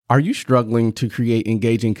Are you struggling to create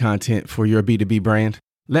engaging content for your B2B brand?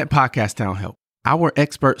 Let Podcast Town help. Our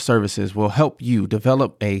expert services will help you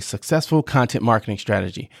develop a successful content marketing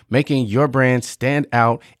strategy, making your brand stand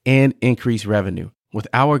out and increase revenue. With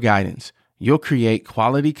our guidance, you'll create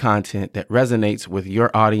quality content that resonates with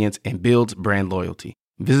your audience and builds brand loyalty.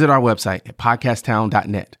 Visit our website at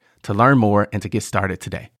podcasttown.net to learn more and to get started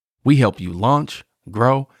today. We help you launch,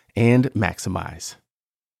 grow, and maximize.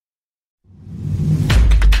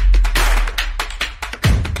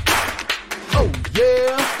 Oh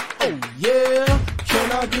yeah, oh yeah,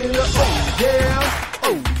 can I get a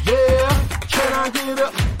oh yeah, can I get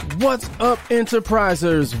a... What's up,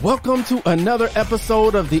 Enterprisers? Welcome to another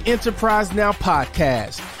episode of the Enterprise Now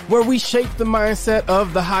podcast, where we shape the mindset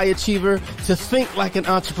of the high achiever to think like an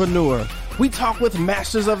entrepreneur. We talk with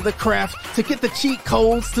masters of the craft to get the cheat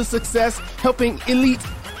codes to success, helping elite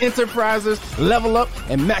enterprisers level up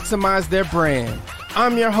and maximize their brand.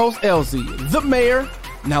 I'm your host, LZ, the mayor.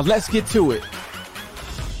 Now let's get to it.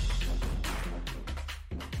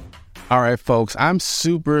 All right, folks, I'm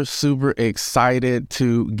super excited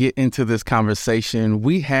to get into this conversation.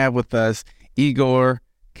 We have with us Igor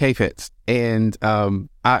Kheifets, and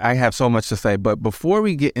I have so much to say. But before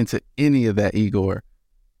we get into any of that, Igor,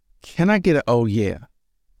 can I get an oh yeah?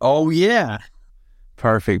 Oh yeah.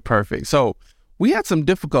 Perfect. So we had some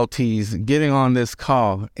difficulties getting on this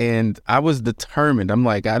call, and I was determined. I'm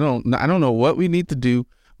like, I don't know what we need to do,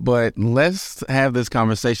 but let's have this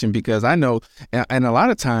conversation, because I know, and a lot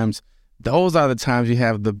of times, those are the times you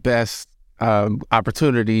have the best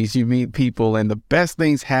opportunities. You meet people, and the best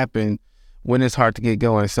things happen when it's hard to get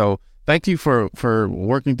going. So thank you for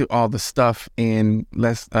working through all the stuff, and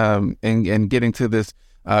let's and getting to this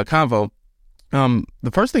convo.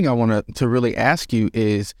 The first thing I want to really ask you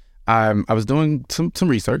is, I was doing some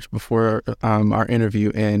research before our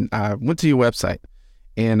interview, and I went to your website,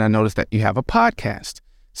 and I noticed that you have a podcast.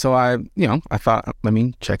 So I thought, let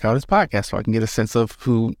me check out his podcast so I can get a sense of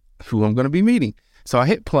who I'm going to be meeting. So I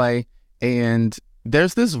hit play, and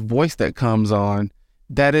there's this voice that comes on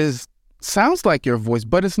that sounds like your voice,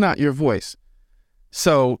 but it's not your voice.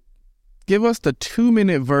 So give us the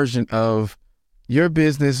 2-minute version of your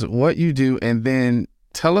business, what you do, and then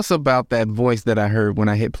tell us about that voice that I heard when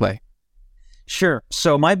I hit play. Sure.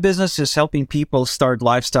 So my business is helping people start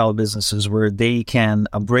lifestyle businesses where they can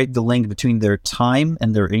break the link between their time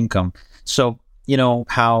and their income. So, you know,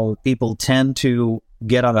 how people tend to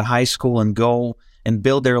get out of high school and go and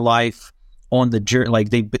build their life on the journey, like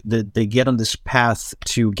they get on this path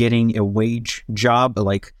to getting a wage job,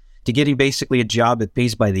 like to getting basically a job that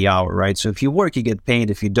pays by the hour, right? So if you work, you get paid.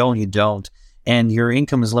 If you don't, you don't. And your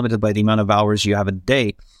income is limited by the amount of hours you have a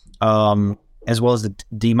day, as well as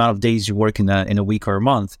the amount of days you work in a week or a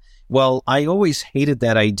month. Well, I always hated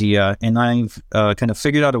that idea, and I've kind of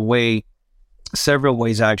figured out several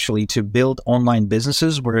ways actually to build online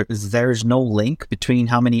businesses where there's no link between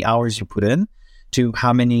how many hours you put in to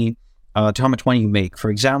how much money you make. For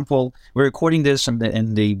example, we're recording this in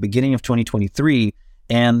the beginning of 2023,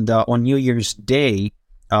 and on New Year's Day,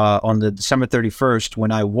 on the December 31st,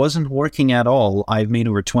 when I wasn't working at all, I've made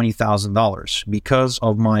over $20,000 because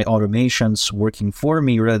of my automations working for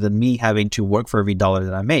me rather than me having to work for every dollar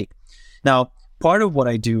that I make. Now, part of what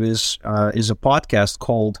I do is a podcast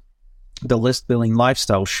called The List Building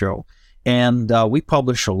Lifestyle Show, and we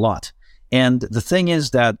publish a lot. And the thing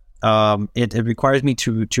is that it requires me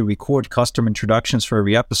to record custom introductions for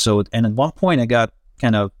every episode. And at one point, I got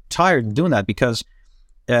kind of tired of doing that because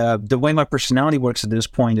the way my personality works at this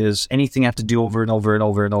point is anything I have to do over and over and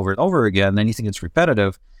over and over and over again, anything that's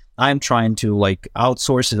repetitive, I'm trying to like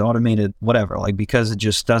outsource it, automate it, whatever, like because it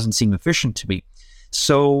just doesn't seem efficient to me.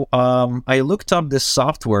 So I looked up this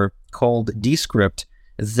software called Descript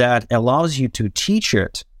that allows you to teach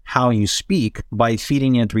it how you speak by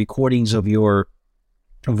feeding it recordings of your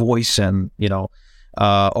voice and,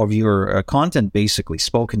 of your content, basically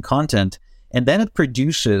spoken content. And then it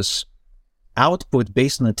produces output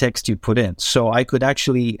based on the text you put in. So I could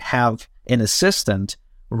actually have an assistant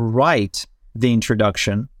write the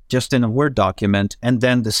introduction just in a Word document, and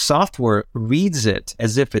then the software reads it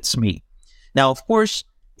as if it's me. Now, of course,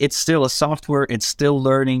 it's still a software, it's still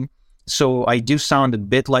learning. So I do sound a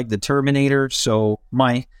bit like the Terminator. So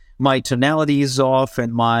my tonality is off,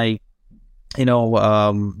 and my,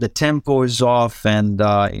 the tempo is off, and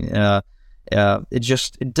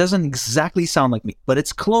it doesn't exactly sound like me, but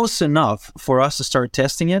it's close enough for us to start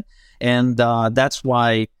testing it. And that's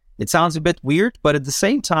why it sounds a bit weird, but at the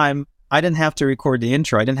same time, I didn't have to record the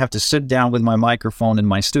intro. I didn't have to sit down with my microphone in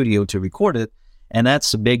my studio to record it. And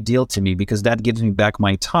that's a big deal to me because that gives me back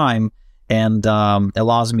my time and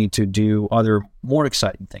allows me to do other more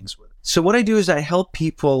exciting things with it. So what I do is I help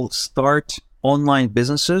people start online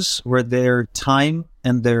businesses where their time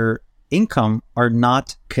and their income are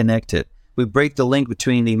not connected. We break the link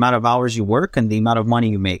between the amount of hours you work and the amount of money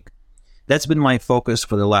you make. That's been my focus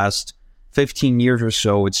for the last 15 years or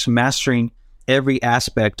so. It's mastering every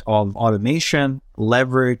aspect of automation,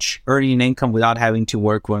 leverage, earning income without having to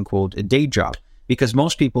work, quote unquote, a day job. Because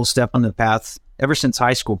most people step on the path, ever since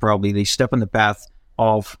high school probably, they step on the path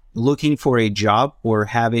of looking for a job or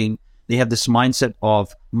they have this mindset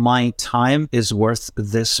of my time is worth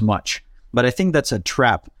this much. But I think that's a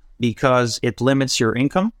trap because it limits your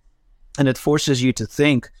income and it forces you to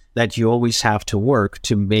think that you always have to work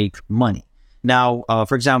to make money. Now,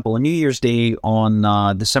 for example, on New Year's Day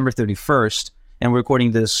on December 31st, and we're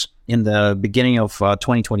recording this in the beginning of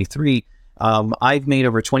 2023, I've made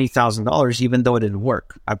over $20,000 even though it didn't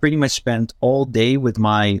work. I pretty much spent all day with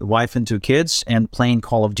my wife and 2 kids and playing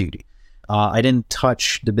Call of Duty. I didn't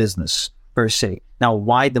touch the business per se. Now,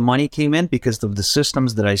 why the money came in? Because of the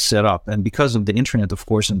systems that I set up and because of the internet, of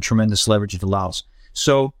course, and tremendous leverage it allows.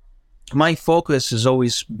 So my focus has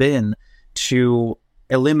always been to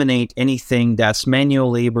eliminate anything that's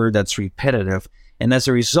manual labor, that's repetitive. And as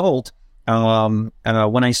a result, when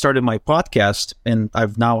I started my podcast, and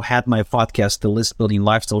I've now had my podcast, The List Building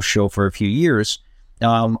Lifestyle Show, for a few years,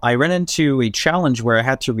 I ran into a challenge where I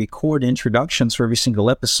had to record introductions for every single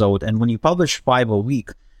episode. And when you publish 5 a week,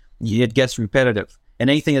 it gets repetitive. And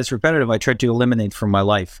anything that's repetitive, I try to eliminate from my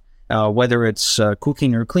life. Whether it's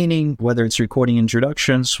cooking or cleaning, whether it's recording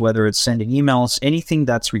introductions, whether it's sending emails, anything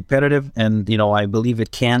that's repetitive, and I believe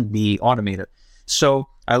it can be automated. So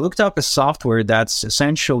I looked up a software that's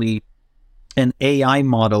essentially an AI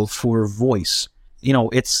model for voice.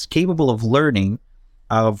 It's capable of learning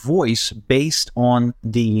a voice based on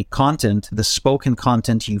the content, the spoken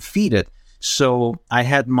content you feed it. So I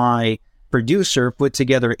had my producer put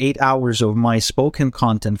together 8 hours of my spoken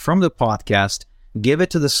content from the podcast, give it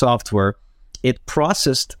to the software, it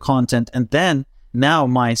processed content, and then now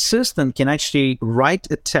my assistant can actually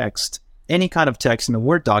write a text, any kind of text in a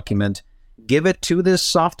Word document, give it to this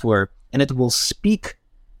software, and it will speak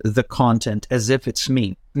the content as if it's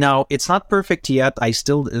me. Now, it's not perfect yet. I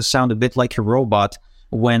still sound a bit like a robot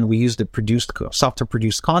when we use the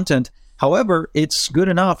software-produced content. However, it's good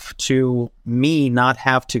enough to me not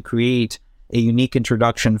have to create a unique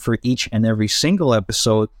introduction for each and every single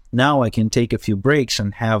episode. Now I can take a few breaks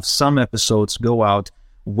and have some episodes go out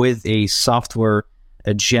with a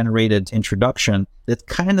software-generated introduction that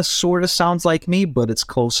kind of sort of sounds like me, but it's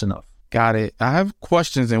close enough. Got it. I have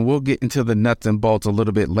questions and we'll get into the nuts and bolts a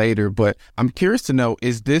little bit later, but I'm curious to know,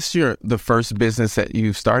 is this the first business that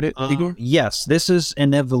you started, Igor? Yes, this is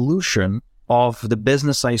an evolution of the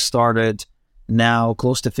business I started now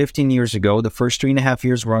close to 15 years ago. The first 3.5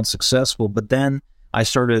 years were unsuccessful, but then I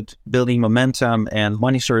started building momentum and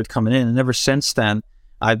money started coming in. And ever since then,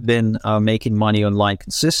 I've been making money online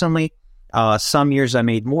consistently. Some years I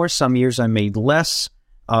made more, some years I made less,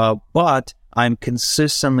 but I'm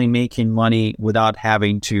consistently making money without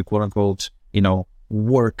having to, quote unquote,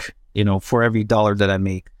 work, for every dollar that I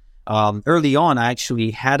make. Early on, I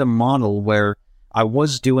actually had a model where I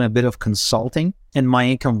was doing a bit of consulting and my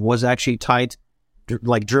income was actually tied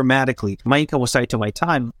dramatically. My income was tied to my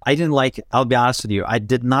time. I didn't like it. I'll be honest with you. I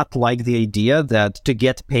did not like the idea that to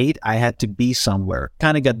get paid, I had to be somewhere.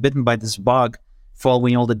 Kind of got bitten by this bug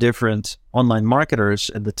following all the different online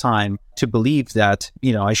marketers at the time to believe that,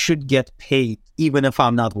 I should get paid even if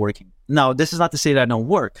I'm not working. Now, this is not to say that I don't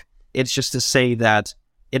work. It's just to say that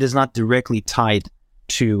it is not directly tied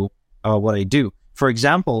to what I do. For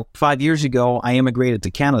example, 5 years ago, I immigrated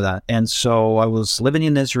to Canada. And so I was living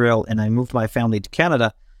in Israel and I moved my family to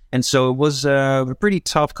Canada. And so it was a pretty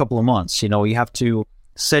tough couple of months. You have to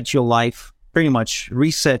set your life, pretty much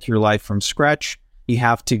reset your life from scratch. You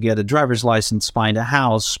have to get a driver's license, find a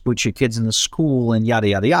house, put your kids in the school, and yada,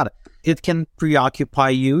 yada, yada. It can preoccupy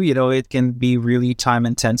you. It can be really time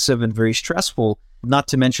intensive and very stressful. Not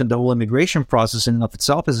to mention the whole immigration process in and of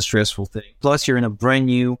itself is a stressful thing. Plus, you're in a brand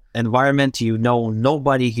new environment. You know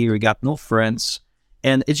nobody here. You got no friends.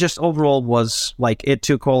 And it just overall was it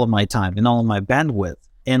took all of my time and all of my bandwidth.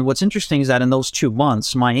 And what's interesting is that in those 2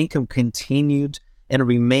 months, my income continued and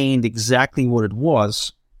remained exactly what it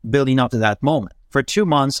was building up to that moment. For 2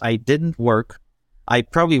 months, I didn't work. I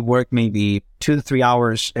probably worked maybe 2 to 3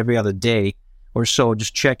 hours every other day or so,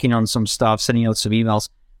 just checking on some stuff, sending out some emails.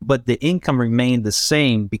 But the income remained the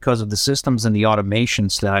same because of the systems and the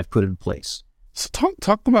automations that I've put in place. So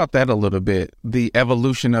talk about that a little bit. The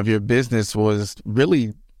evolution of your business was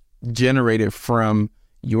really generated from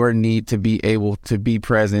your need to be able to be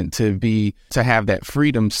present, to have that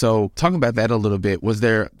freedom. So talk about that a little bit. Was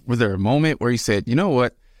there a moment where you said, you know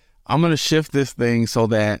what, I'm going to shift this thing so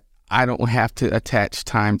that I don't have to attach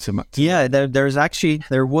time to my... Yeah,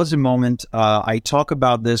 there was a moment. I talk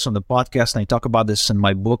about this on the podcast, and I talk about this in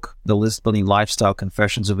my book, The List Building Lifestyle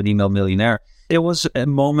Confessions of an Email Millionaire. It was a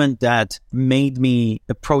moment that made me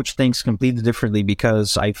approach things completely differently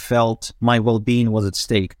because I felt my well-being was at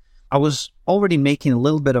stake. I was already making a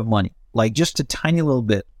little bit of money, like just a tiny little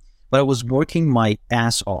bit, but I was working my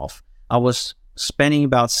ass off. I was spending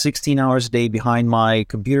about 16 hours a day behind my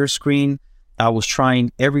computer screen. I was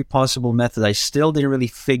trying every possible method. I still didn't really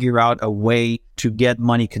figure out a way to get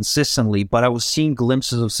money consistently, but I was seeing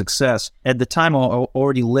glimpses of success. At the time, I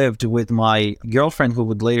already lived with my girlfriend, who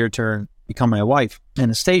would later become my wife,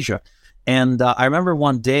 Anastasia. And I remember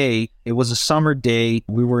one day, it was a summer day.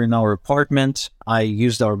 We were in our apartment. I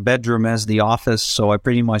used our bedroom as the office, so I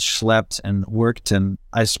pretty much slept and worked, and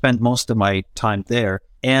I spent most of my time there.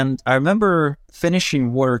 And I remember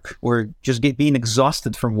finishing work, or just being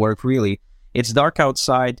exhausted from work, really. It's dark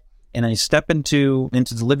outside, and I step into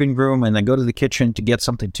the living room, and I go to the kitchen to get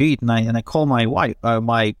something to eat, and I call my wife,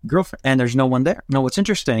 my girlfriend, and there's no one there. Now, what's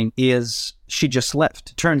interesting is she just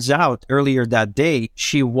left. Turns out earlier that day,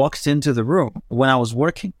 she walked into the room when I was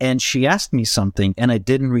working, and she asked me something, and I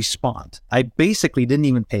didn't respond. I basically didn't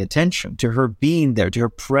even pay attention to her being there, to her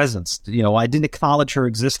presence. I didn't acknowledge her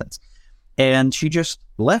existence, and she just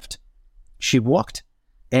left. She walked,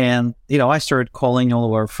 and I started calling all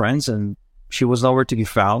of our friends, and she was nowhere to be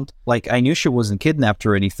found. Like, I knew she wasn't kidnapped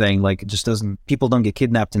or anything. Like, people don't get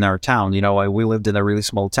kidnapped in our town. We lived in a really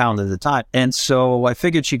small town at the time. And so I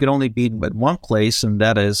figured she could only be at one place, and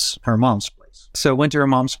that is her mom's place. So I went to her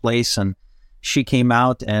mom's place, and she came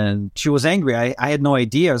out, and she was angry. I had no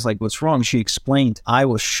idea. I was like, what's wrong? She explained. I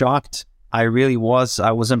was shocked. I really was.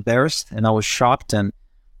 I was embarrassed, and I was shocked. And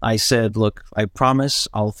I said, look, I promise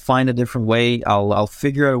I'll find a different way. I'll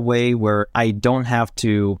figure out a way where I don't have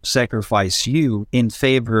to sacrifice you in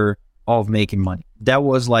favor of making money. That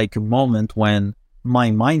was like a moment when my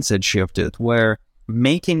mindset shifted, where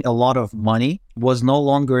making a lot of money was no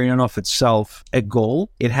longer in and of itself a goal.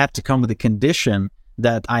 It had to come with a condition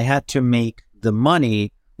that I had to make the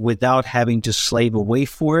money without having to slave away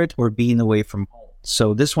for it or being away from home.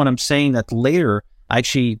 So this one, I'm saying that later, I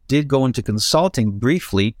actually did go into consulting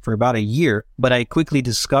briefly for about a year, but I quickly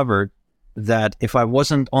discovered that if I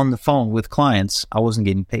wasn't on the phone with clients, I wasn't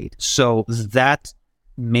getting paid. So that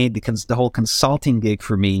made the whole consulting gig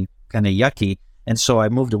for me kind of yucky. And so I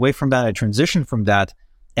moved away from that. I transitioned from that.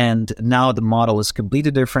 And now the model is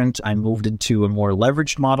completely different. I moved into a more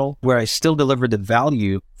leveraged model where I still deliver the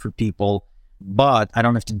value for people, but I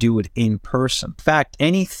don't have to do it in person. In fact,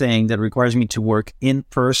 anything that requires me to work in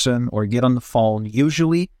person or get on the phone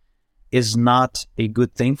usually is not a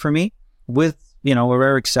good thing for me. With, a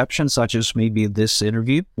rare exception, such as maybe this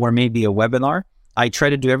interview or maybe a webinar, I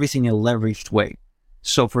try to do everything in a leveraged way.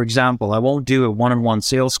 So, for example, I won't do a one-on-one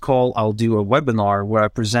sales call. I'll do a webinar where I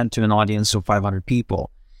present to an audience of 500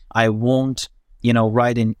 people. I won't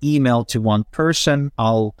write an email to one person.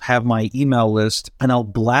 I'll have my email list, and I'll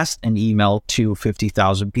blast an email to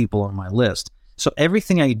 50,000 people on my list. So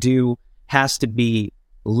everything I do has to be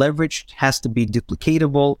leveraged, has to be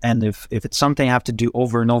duplicatable. And if it's something I have to do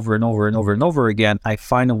over and over and over and over and over again, I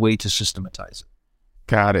find a way to systematize it.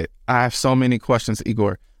 Got it. I have so many questions,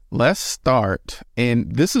 Igor. Let's start.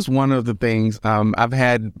 And this is one of the things, I've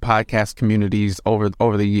had podcast communities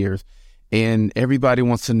over the years. And everybody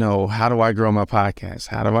wants to know, how do I grow my podcast?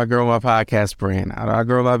 How do I grow my podcast brand? How do I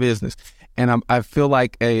grow my business? And I feel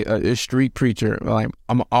like a street preacher. Like,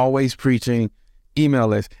 I'm always preaching email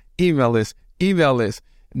list, email list, email list.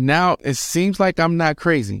 Now it seems like I'm not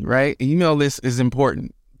crazy, right? Email list is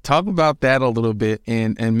important. Talk about that a little bit,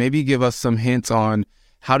 and maybe give us some hints on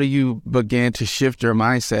how do you begin to shift your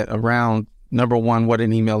mindset around, number one, what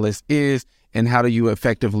an email list is, and how do you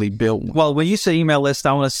effectively build one? Well, when you say email list,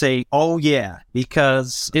 I want to say, oh yeah,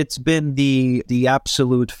 because it's been the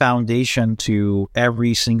absolute foundation to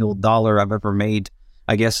every single dollar I've ever made,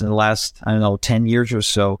 I guess in the last, 10 years or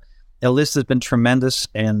so. A list has been tremendous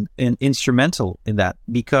and instrumental in that,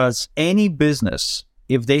 because any business,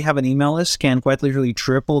 if they have an email list, can quite literally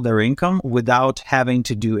triple their income without having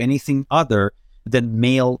to do anything other than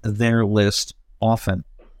mail their list often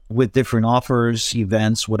with different offers,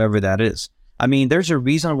 events, whatever that is. I mean, there's a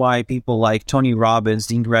reason why people like Tony Robbins,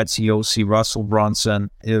 Dean Graziosi, Russell Brunson,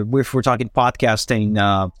 if we're talking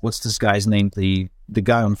podcasting, what's this guy's name? The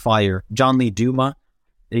guy on fire, John Lee Duma.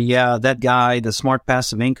 Yeah, that guy, the smart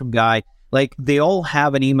passive income guy. Like, they all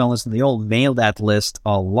have an email list and they all mail that list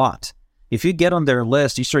a lot. If you get on their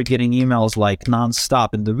list, you start getting emails like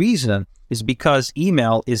nonstop. And the reason is because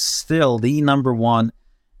email is still the number one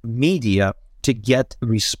media to get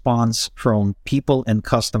response from people and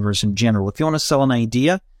customers in general. If you want to sell an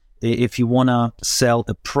idea, if you want to sell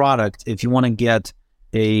a product, if you want to get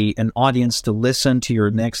an audience to listen to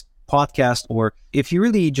your next podcast, or if you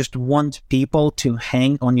really just want people to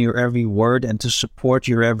hang on your every word and to support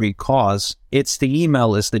your every cause, it's the email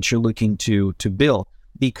list that you're looking to build.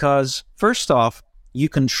 Because first off, you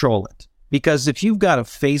control it. Because if you've got a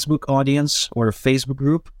Facebook audience or a Facebook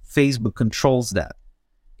group, Facebook controls that.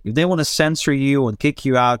 If they want to censor you and kick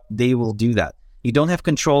you out, they will do that. You don't have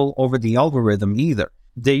control over the algorithm either.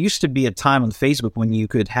 There used to be a time on Facebook when you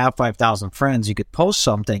could have 5,000 friends, you could post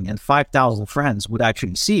something and 5,000 friends would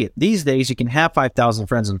actually see it. These days, you can have 5,000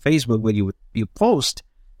 friends on Facebook where you post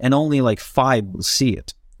and only like 5 will see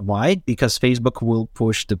it. Why? Because Facebook will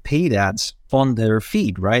push the paid ads on their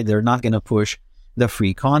feed, right? They're not going to push the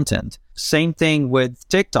free content. Same thing with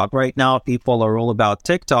TikTok. Right now, people are all about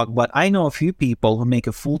TikTok, but I know a few people who make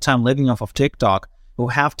a full-time living off of TikTok who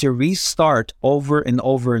have to restart over and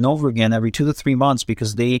over and over again every 2 to 3 months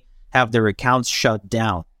because they have their accounts shut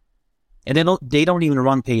down. And they don't even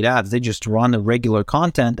run paid ads. They just run a regular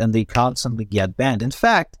content and they constantly get banned. In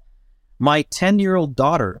fact, my 10-year-old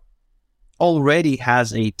daughter already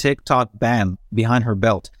has a TikTok ban behind her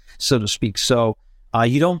belt, so to speak. So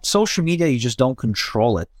social media, you just don't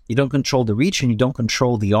control it. You don't control the reach and you don't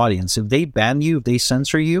control the audience. If they ban you, if they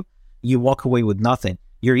censor you, you walk away with nothing.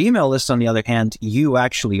 Your email list, on the other hand, you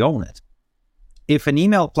actually own it. If an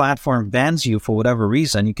email platform bans you for whatever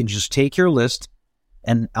reason, you can just take your list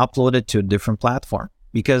and upload it to a different platform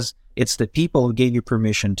because it's the people who gave you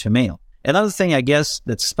permission to mail. Another thing, I guess,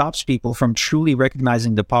 that stops people from truly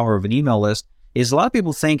recognizing the power of an email list is a lot of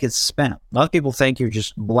people think it's spam. A lot of people think you're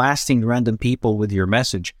just blasting random people with your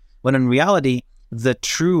message, when in reality, the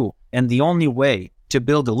true and the only way to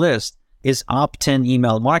build a list is opt-in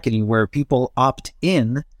email marketing, where people opt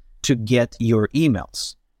in to get your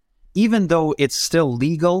emails. Even though it's still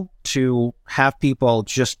legal to have people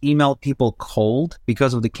just email people cold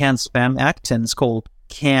because of the Canned Spam Act, and it's called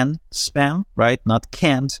canned spam, right? Not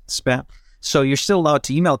canned spam. So you're still allowed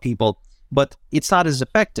to email people, but it's not as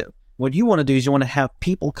effective. What you want to do is you want to have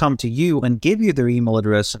people come to you and give you their email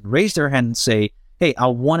address and raise their hand and say, hey, I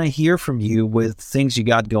want to hear from you with things you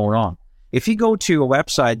got going on. If you go to a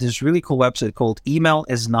website, this really cool website called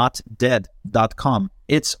emailisnotdead.com.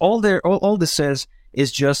 It's all there. All this says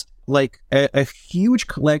is just like a huge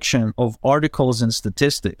collection of articles and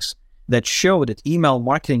statistics that show that email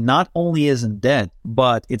marketing not only isn't dead,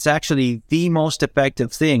 but it's actually the most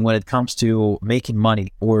effective thing when it comes to making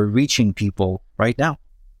money or reaching people right now.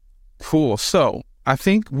 Cool. So I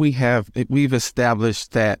think we've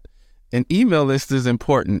established that an email list is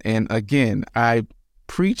important. And again, I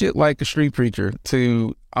preach it like a street preacher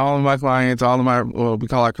to all of my clients, we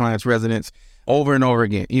call our clients residents, over and over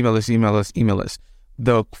again. Email list, email list, email list.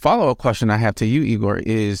 The follow-up question I have to you, Igor,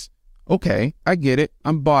 is, okay, I get it.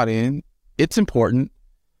 I'm bought in. It's important.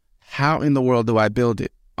 How in the world do I build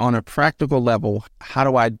it? On a practical level, how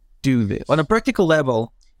do I do this? On a practical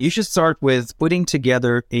level, you should start with putting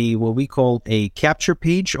together what we call a capture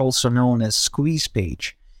page, also known as squeeze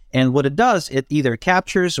page. And what it does, it either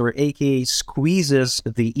captures or aka squeezes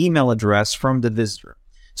the email address from the visitor.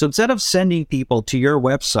 So instead of sending people to your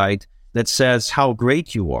website that says how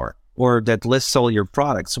great you are or that lists all your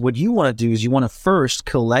products, what you want to do is you want to first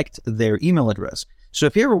collect their email address. So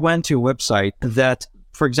if you ever went to a website that,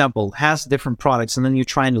 for example, has different products and then you're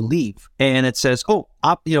trying to leave and it says,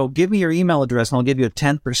 give me your email address and I'll give you a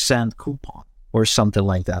 10% coupon or something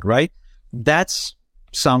like that, right? That's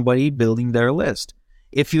somebody building their list.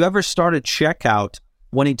 If you ever started checkout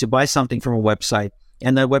wanting to buy something from a website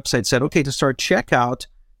and that website said, okay, to start checkout,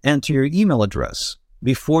 enter your email address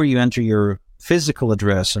before you enter your physical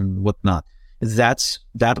address and whatnot. That's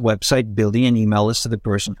that website building an email list to the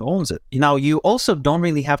person who owns it. Now, you also don't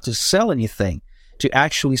really have to sell anything to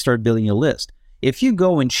actually start building a list. If you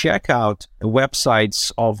go and check out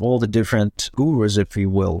websites of all the different gurus, if you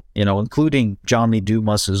will, including John Lee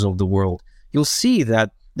Dumas's of the world, you'll see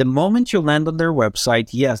that the moment you land on their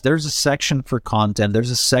website, yes, there's a section for content.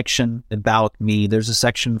 There's a section about me. There's a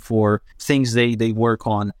section for things they work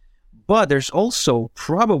on. But there's also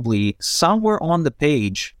probably somewhere on the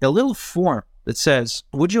page a little form that says,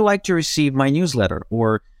 would you like to receive my newsletter?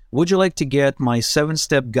 Or would you like to get my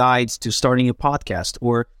 7-step guides to starting a podcast?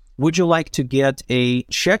 Or would you like to get a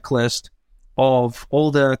checklist of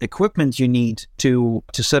all the equipment you need to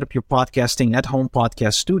set up your podcasting at home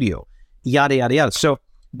podcast studio? Yada, yada, yada. So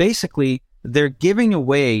basically, they're giving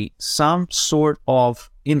away some sort of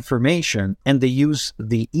information, and they use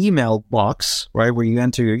the email box, right, where you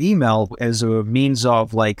enter your email as a means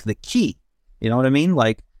of like the key. You know what I mean?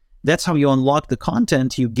 Like, that's how you unlock the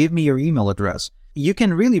content. You give me your email address. You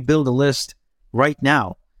can really build a list right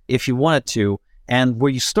now if you wanted to. And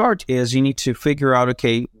where you start is you need to figure out,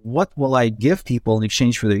 okay, what will I give people in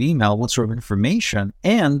exchange for their email? What sort of information?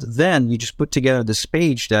 And then you just put together this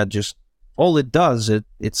page that just, all it does,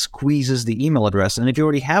 it squeezes the email address. And if you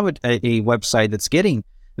already have a website that's getting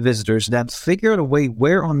visitors, then figure out a way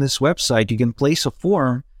where on this website you can place a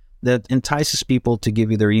form that entices people to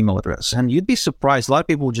give you their email address. And you'd be surprised. A lot of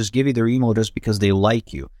people will just give you their email address because they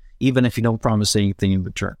like you, even if you don't promise anything in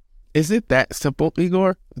return. Is it that simple,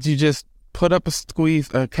 Igor? You just put up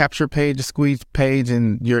a capture page, a squeeze page,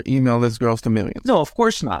 and your email list grows to millions? No, of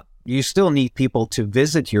course not. You still need people to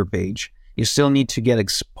visit your page. You still need to get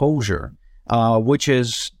exposure, which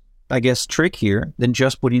is, I guess, trickier than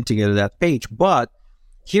just putting together that page. But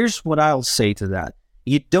here's what I'll say to that.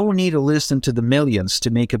 You don't need a list into the millions to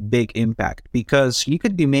make a big impact, because you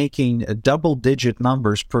could be making double-digit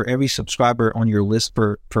numbers per every subscriber on your list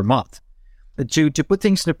per month. To put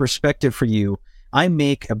things into perspective for you, I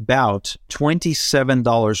make about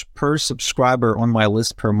 $27 per subscriber on my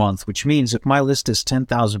list per month, which means if my list is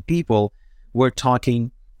 10,000 people, we're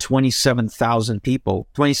talking 27,000 people,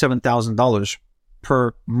 $27,000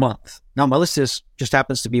 per month. Now, my list just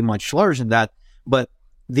happens to be much larger than that, but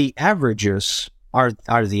the averages are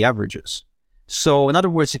the averages. So in other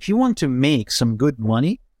words, if you want to make some good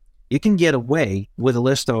money, you can get away with a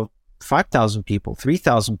list of 5,000 people,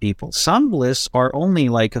 3,000 people. Some lists are only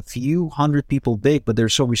like a few hundred people big, but they're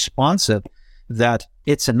so responsive that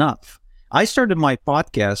it's enough. I started my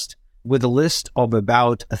podcast with a list of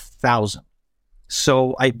about 1,000.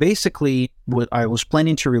 So I basically, I was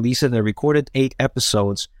planning to release it. I recorded 8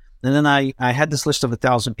 episodes. And then I had this list of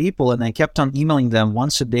 1,000 people, and I kept on emailing them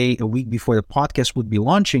once a day, a week before the podcast would be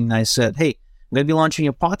launching. And I said, hey, I'm going to be launching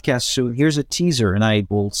a podcast soon. Here's a teaser. And I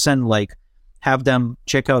will have them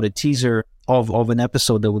check out a teaser of an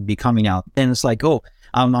episode that would be coming out. And it's like, oh,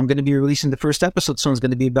 I'm going to be releasing the first episode soon. It's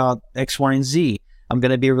going to be about X, Y, and Z. I'm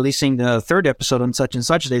going to be releasing the third episode on such and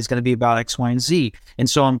such day. It's going to be about X, Y, and Z. And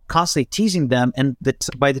so I'm constantly teasing them. And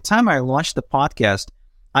by the time I launched the podcast,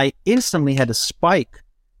 I instantly had a spike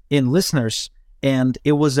in listeners, and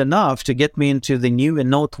it was enough to get me into the new and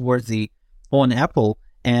noteworthy on Apple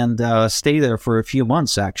and stay there for a few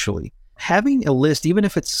months, actually. Having a list, even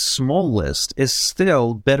if it's a small list, is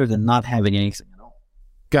still better than not having anything at all.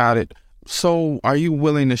 Got it. So are you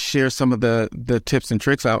willing to share some of the tips and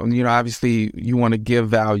tricks out? And, obviously you want to give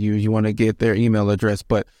value, you want to get their email address,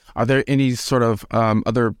 but are there any sort of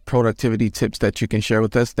other productivity tips that you can share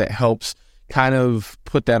with us that helps kind of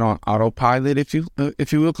put that on autopilot, if you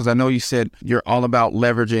will? Because I know you said you're all about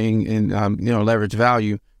leveraging and, leverage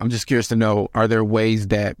value. I'm just curious to know, are there ways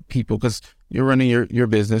that people, because you're running your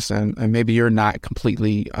business and maybe you're not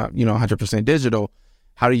completely, 100% digital.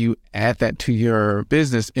 How do you add that to your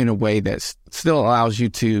business in a way that still allows you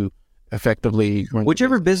to effectively run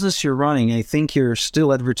whichever business you're running? I think you're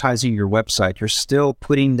still advertising your website. You're still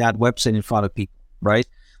putting that website in front of people, right?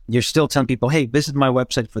 You're still telling people, hey, visit my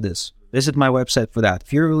website for this. Visit my website for that.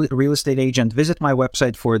 If you're a real estate agent, visit my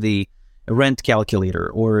website for the rent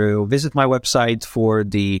calculator, or visit my website for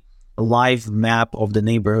the live map of the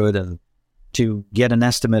neighborhood and to get an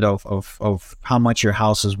estimate of how much your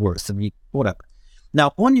house is worth. I mean, whatever.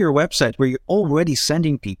 Now, on your website where you're already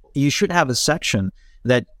sending people, you should have a section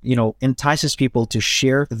that, entices people to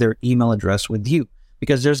share their email address with you.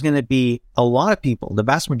 Because there's going to be a lot of people, the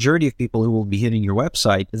vast majority of people who will be hitting your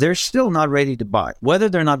website, they're still not ready to buy. Whether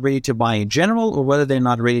they're not ready to buy in general or whether they're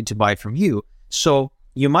not ready to buy from you. So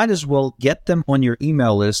you might as well get them on your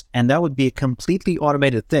email list, and that would be a completely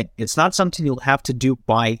automated thing. It's not something you'll have to do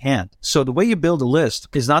by hand. So the way you build a list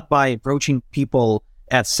is not by approaching people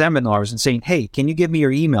at seminars and saying, hey, can you give me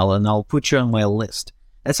your email and I'll put you on my list.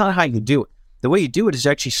 That's not how you do it. The way you do it is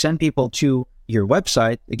actually send people to your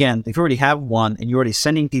website. Again, if you already have one and you're already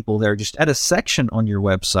sending people there, just add a section on your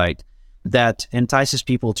website that entices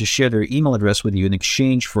people to share their email address with you in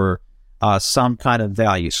exchange for some kind of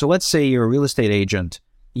value. So let's say you're a real estate agent,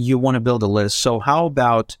 you want to build a list. So how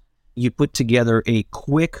about you put together a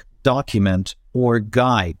quick document or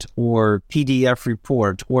guide or PDF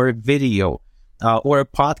report or a video or a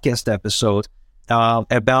podcast episode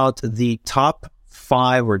about the top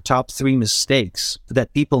 5 or top 3 mistakes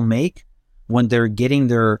that people make when they're getting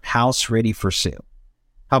their house ready for sale.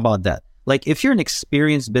 How about that? Like, if you're an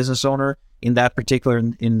experienced business owner in that particular,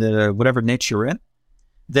 in the whatever niche you're in,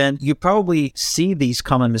 then you probably see these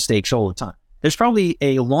common mistakes all the time. There's probably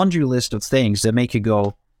a laundry list of things that make you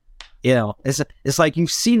go, It's like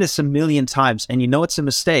you've seen this a million times and you know it's a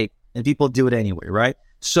mistake and people do it anyway, right?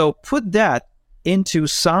 So put that into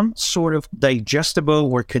some sort of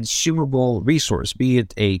digestible or consumable resource, be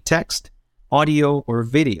it a text, audio, or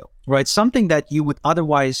video, right? Something that you would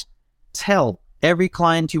otherwise tell every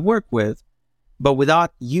client you work with, but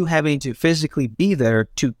without you having to physically be there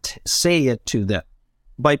to say it to them.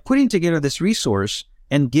 By putting together this resource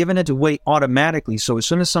and giving it away automatically, so as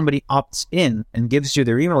soon as somebody opts in and gives you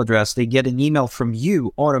their email address, they get an email from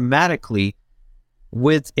you automatically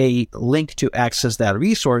with a link to access that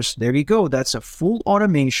resource. There you go. That's a full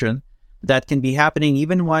automation that can be happening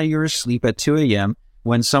even while you're asleep at 2 a.m.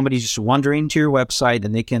 when somebody's just wandering to your website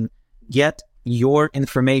and they can get your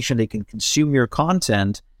information, they can consume your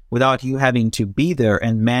content without you having to be there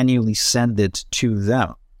and manually send it to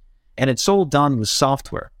them. And it's all done with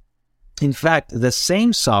software. In fact, the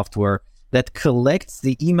same software that collects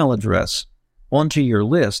the email address onto your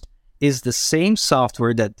list is the same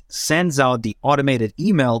software that sends out the automated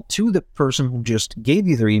email to the person who just gave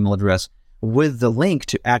you their email address with the link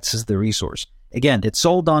to access the resource. Again, it's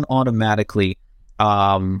all done automatically,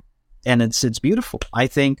 and it's beautiful. I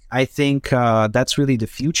think that's really the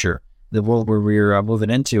future, the world where we're moving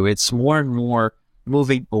into. It's more and more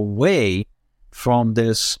moving away from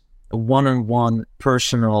this one-on-one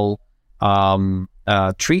personal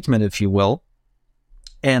treatment, if you will,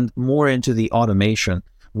 and more into the automation,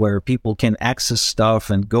 where people can access stuff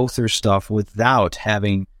and go through stuff without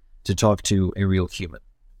having to talk to a real human.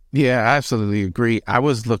 Yeah, I absolutely agree. I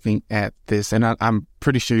was looking at this, and I'm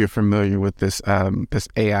pretty sure you're familiar with this this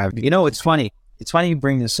AI. It's funny. It's funny you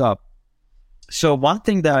bring this up. So one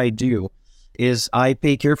thing that I do is I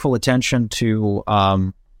pay careful attention to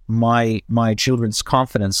my children's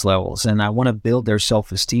confidence levels, and I want to build their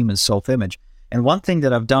self-esteem and self-image. And one thing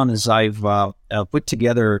that I've done is I've put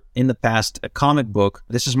together in the past a comic book.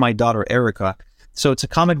 This is my daughter, Erica. So it's a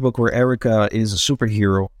comic book where Erica is a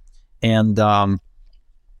superhero. And,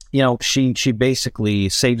 she basically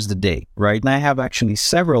saves the day, right? And I have actually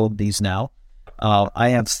several of these now. I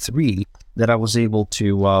have 3 that I was able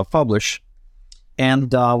to publish.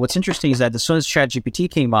 And what's interesting is that as soon as ChatGPT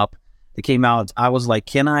came out, I was like,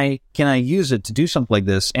 can I use it to do something like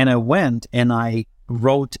this? And I went and I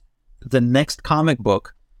wrote the next comic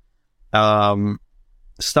book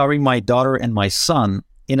starring my daughter and my son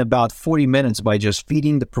in about 40 minutes by just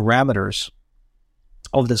feeding the parameters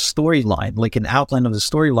of the storyline, like an outline of the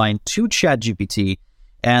storyline, to ChatGPT,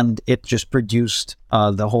 and it just produced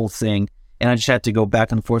the whole thing. And I just had to go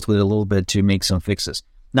back and forth with it a little bit to make some fixes.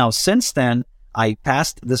 Now, since then, I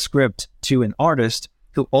passed the script to an artist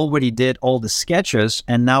who already did all the sketches,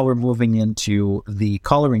 and now we're moving into the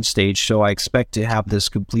coloring stage, so I expect to have this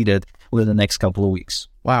completed within the next couple of weeks.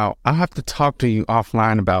 Wow, I'll have to talk to you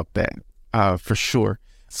offline about that, for sure.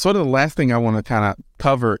 Sort of the last thing I want to kind of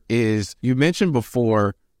cover is, you mentioned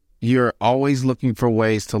before, you're always looking for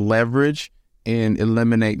ways to leverage and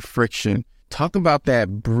eliminate friction. Talk about that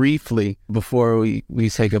briefly before we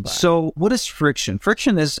say goodbye. So what is friction?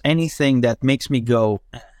 Friction is anything that makes me go,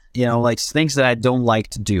 like things that I don't like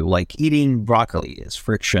to do, like eating broccoli is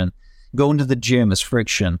friction. Going to the gym is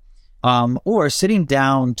friction. Or sitting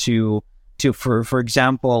down to for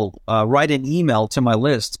example, write an email to my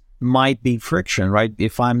list might be friction, right?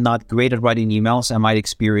 If I'm not great at writing emails, I might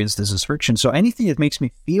experience this as friction. So anything that makes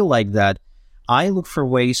me feel like that, I look for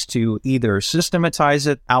ways to either systematize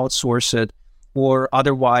it, outsource it, or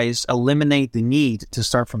otherwise eliminate the need to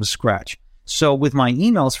start from scratch. So with my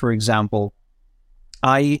emails, for example,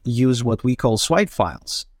 I use what we call swipe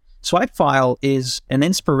files. Swipe file is an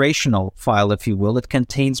inspirational file, if you will. It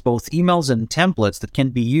contains both emails and templates that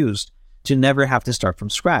can be used to never have to start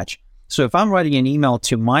from scratch. So if I'm writing an email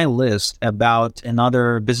to my list about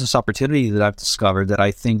another business opportunity that I've discovered that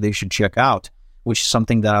I think they should check out, which is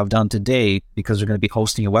something that I've done today because we're going to be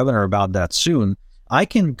hosting a webinar about that soon, I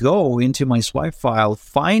can go into my swipe file,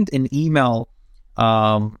 find an email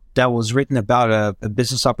that was written about a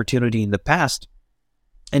business opportunity in the past,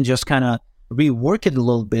 and just kind of rework it a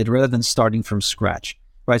little bit rather than starting from scratch,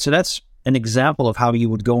 right? So that's an example of how you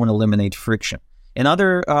would go and eliminate friction.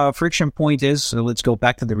 Another friction point is, so let's go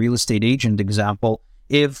back to the real estate agent example.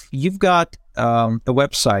 If you've got a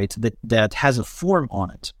website that has a form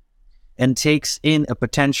on it and takes in a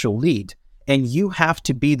potential lead, and you have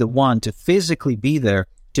to be the one to physically be there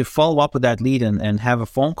to follow up with that lead and have a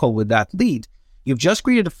phone call with that lead, you've just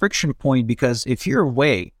created a friction point, because if you're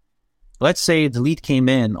away, let's say the lead came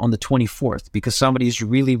in on the 24th because somebody's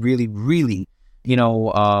really, really, really,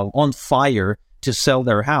 on fire to sell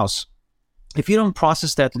their house. If you don't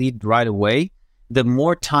process that lead right away, the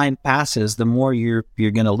more time passes, the more you're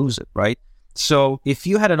going to lose it, right? So if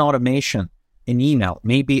you had an automation, an email,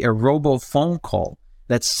 maybe a robo phone call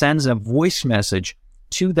that sends a voice message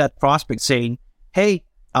to that prospect saying, hey,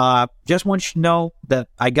 just want you to know that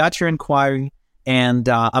I got your inquiry and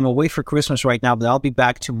I'm away for Christmas right now, but I'll be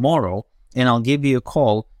back tomorrow and I'll give you a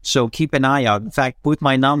call. So keep an eye out. In fact, put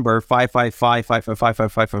my number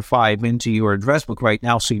 555-555-5555 into your address book right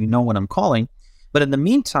now so you know when I'm calling. But in the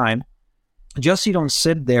meantime, just so you don't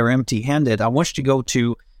sit there empty-handed, I want you to go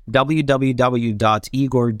to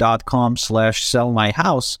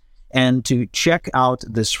www.igor.com/sellmyhouse and to check out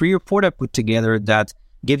this free report I put together that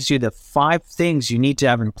gives you the 5 things you need to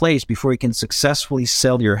have in place before you can successfully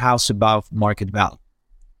sell your house above market value.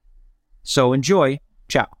 So enjoy.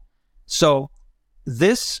 Ciao. So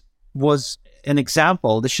this was an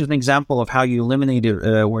example. This is an example of how you eliminate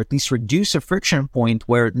or at least reduce a friction point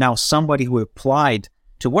where now somebody who applied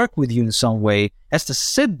to work with you in some way has to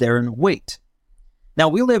sit there and wait. Now,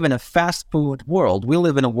 we live in a fast food world. We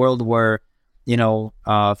live in a world where,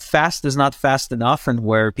 fast is not fast enough and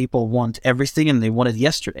where people want everything and they want it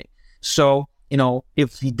yesterday. So,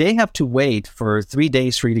 if they have to wait for 3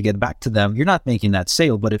 days for you to get back to them, you're not making that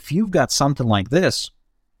sale. But if you've got something like this,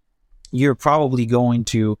 you're probably going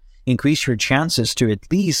to increase your chances to at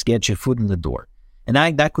least get your foot in the door. And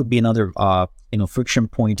that could be another, friction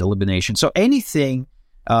point elimination. So anything,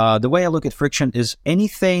 the way I look at friction is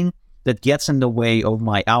anything that gets in the way of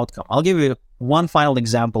my outcome. I'll give you one final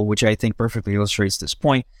example, which I think perfectly illustrates this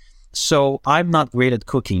point. So I'm not great at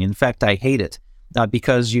cooking. In fact, I hate it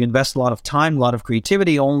because you invest a lot of time, a lot of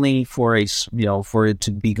creativity only for for it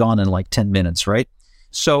to be gone in like 10 minutes, right?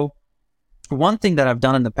 So one thing that I've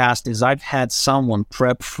done in the past is I've had someone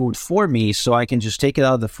prep food for me so I can just take it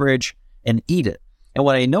out of the fridge and eat it. And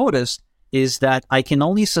what I noticed is that I can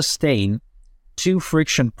only sustain 2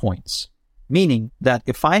 friction points. Meaning that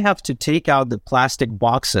if I have to take out the plastic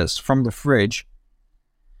boxes from the fridge,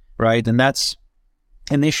 right, and that's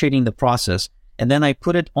initiating the process, and then I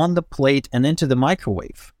put it on the plate and into the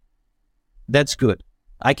microwave, that's good.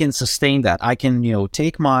 I can sustain that. I can,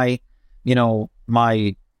 take my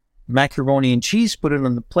macaroni and cheese, put it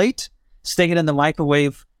on the plate, stick it in the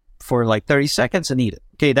microwave for like 30 seconds and eat it.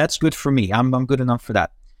 Okay, that's good for me. I'm good enough for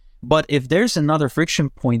that. But if there's another friction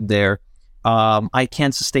point there, I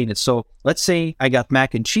can't sustain it. So let's say I got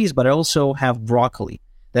mac and cheese, but I also have broccoli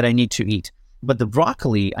that I need to eat. But the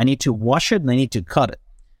broccoli, I need to wash it and I need to cut it.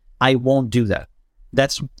 I won't do that.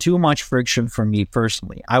 That's too much friction for me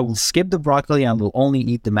personally. I will skip the broccoli and will only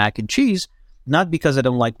eat the mac and cheese, not because I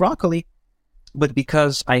don't like broccoli, but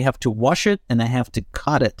because I have to wash it and I have to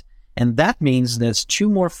cut it. And that means there's 2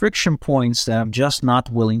 more friction points that I'm just not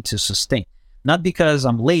willing to sustain. Not because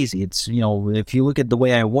I'm lazy. It's, if you look at the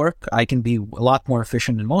way I work, I can be a lot more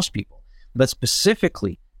efficient than most people. But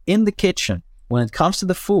specifically in the kitchen, when it comes to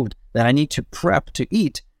the food that I need to prep to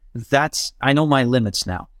eat, I know my limits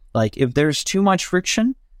now. Like if there's too much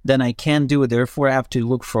friction, then I can't do it. Therefore, I have to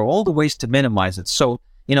look for all the ways to minimize it. So,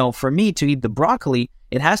 for me to eat the broccoli,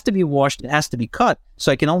 it has to be washed, it has to be cut.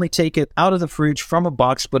 So I can only take it out of the fridge from a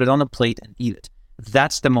box, put it on a plate and eat it.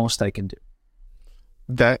 That's the most I can do.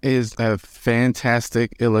 That is a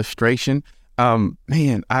fantastic illustration.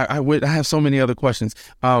 Man, I have so many other questions.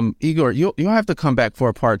 Igor, you'll have to come back for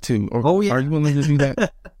a part 2. Oh, yeah. Are you willing to do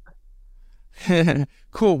that?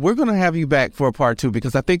 Cool. We're going to have you back for a part 2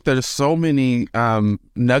 because I think there's so many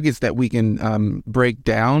nuggets that we can break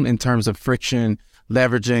down in terms of friction,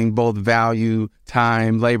 leveraging both value,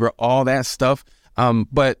 time, labor, all that stuff.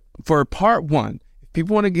 But for part 1,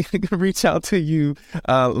 people want to reach out to you,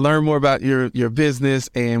 learn more about your business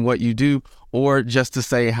and what you do, or just to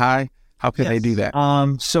say hi, how can they do that?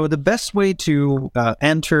 So the best way to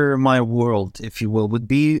enter my world, if you will, would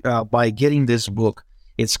be by getting this book.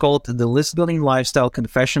 It's called The List Building Lifestyle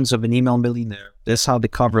Confessions of an Email Millionaire. That's how the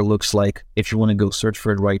cover looks like if you want to go search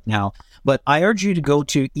for it right now. But I urge you to go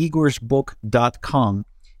to igorsbook.com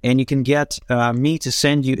and you can get me to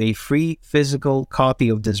send you a free physical copy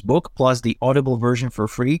of this book, plus the Audible version for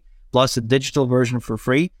free, plus the digital version for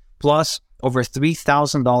free, plus over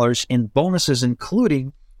 $3,000 in bonuses,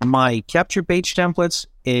 including my capture page templates,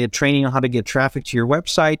 a training on how to get traffic to your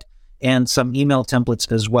website, and some email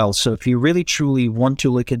templates as well. So if you really truly want to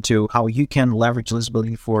look into how you can leverage list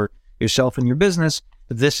building for yourself and your business,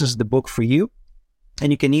 this is the book for you.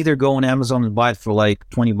 And you can either go on Amazon and buy it for like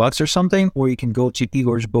 $20 or something, or you can go to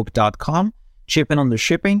igorsbook.com, chip in on the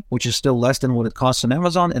shipping, which is still less than what it costs on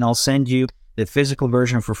Amazon, and I'll send you the physical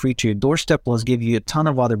version for free to your doorstep, plus give you a ton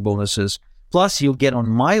of other bonuses. Plus, you'll get on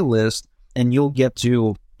my list, and you'll get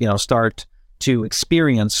to, start to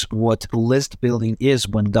experience what list building is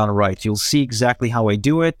when done right. You'll see exactly how I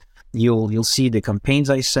do it. You'll see the campaigns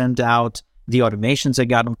I send out, the automations I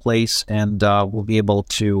got in place, and we'll be able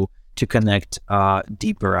to connect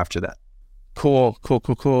deeper after that. Cool.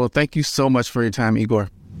 Thank you so much for your time, Igor.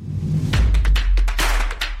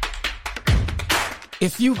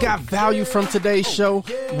 If you got value from today's show,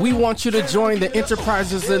 we want you to join the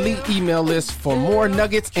Enterprises Elite email list for more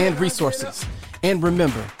nuggets and resources. And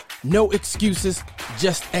remember, no excuses,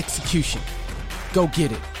 just execution. Go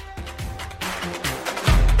get it.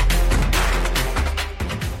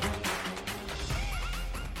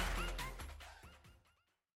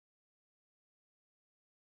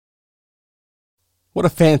 What a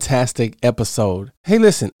fantastic episode. Hey,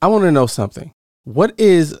 listen, I want to know something. What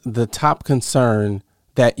is the top concern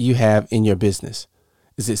that you have in your business?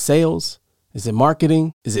 Is it sales? Is it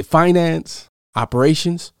marketing? Is it finance?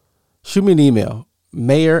 Operations? Shoot me an email,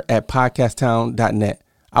 mayor@podcasttown.net.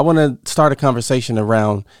 I want to start a conversation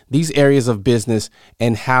around these areas of business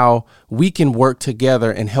and how we can work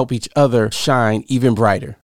together and help each other shine even brighter.